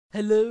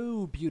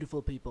Hello,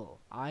 beautiful people.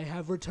 I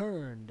have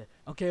returned.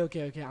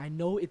 Okay. I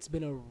know it's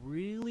been a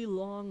really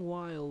long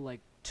while,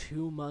 like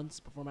 2 months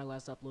before my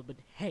last upload, but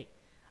hey,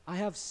 I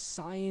have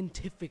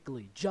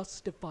scientifically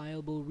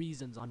justifiable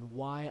reasons on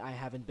why I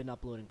haven't been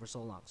uploading for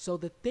so long. So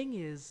the thing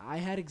is, I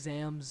had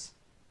exams.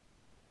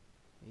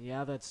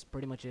 Yeah, that's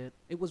pretty much it.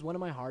 It was one of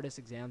my hardest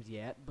exams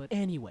yet, but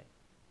anyway,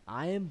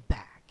 I am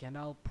back, and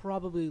I'll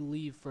probably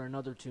leave for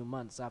another 2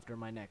 months after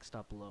my next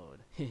upload.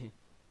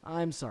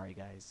 I'm sorry,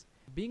 guys.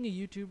 Being a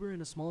YouTuber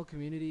in a small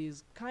community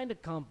is kinda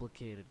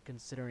complicated,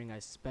 considering I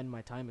spend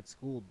my time at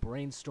school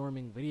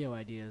brainstorming video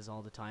ideas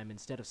all the time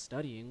instead of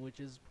studying, which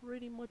is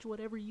pretty much what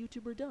every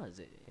YouTuber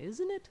does,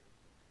 isn't it?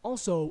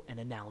 Also, an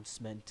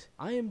announcement.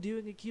 I am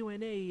doing a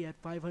Q&A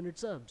at 500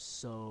 subs,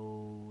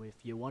 so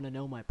if you want to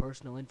know my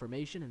personal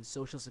information and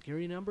social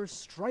security number,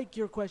 strike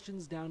your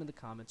questions down in the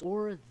comments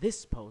or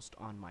this post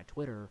on my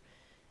Twitter,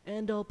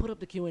 and I'll put up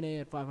the Q&A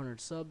at 500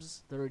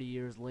 subs 30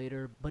 years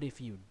later. But if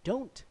you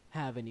don't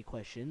have any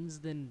questions,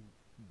 then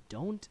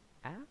don't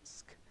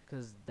ask,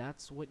 because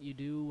that's what you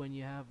do when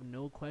you have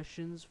no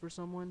questions for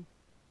someone,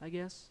 I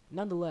guess.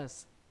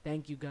 Nonetheless,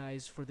 thank you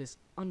guys for this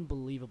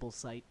unbelievable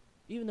site.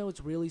 Even though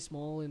it's really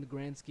small in the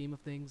grand scheme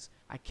of things,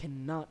 I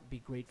cannot be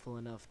grateful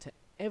enough to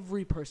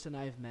every person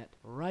I've met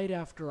right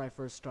after I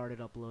first started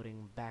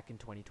uploading back in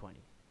 2020.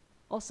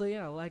 Also,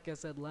 yeah, like I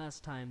said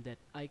last time, that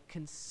I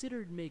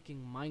considered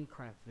making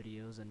Minecraft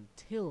videos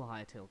until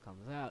Hytale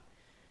comes out,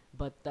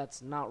 but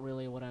that's not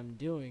really what I'm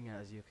doing,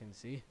 as you can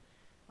see.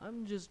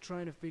 I'm just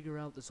trying to figure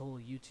out this whole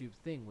YouTube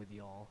thing with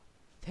y'all.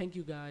 Thank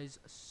you guys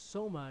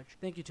so much.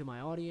 Thank you to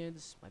my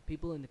audience, my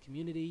people in the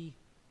community.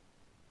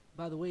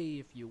 By the way,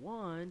 if you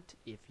want,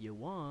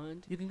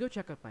 you can go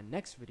check out my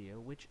next video,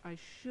 which I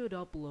should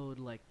upload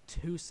like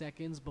 2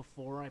 seconds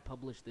before I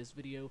publish this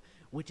video,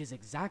 which is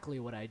exactly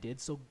what I did,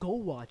 so go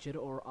watch it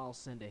or I'll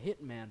send a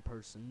hitman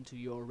person to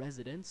your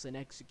residence and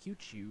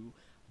execute you.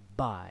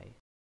 Bye.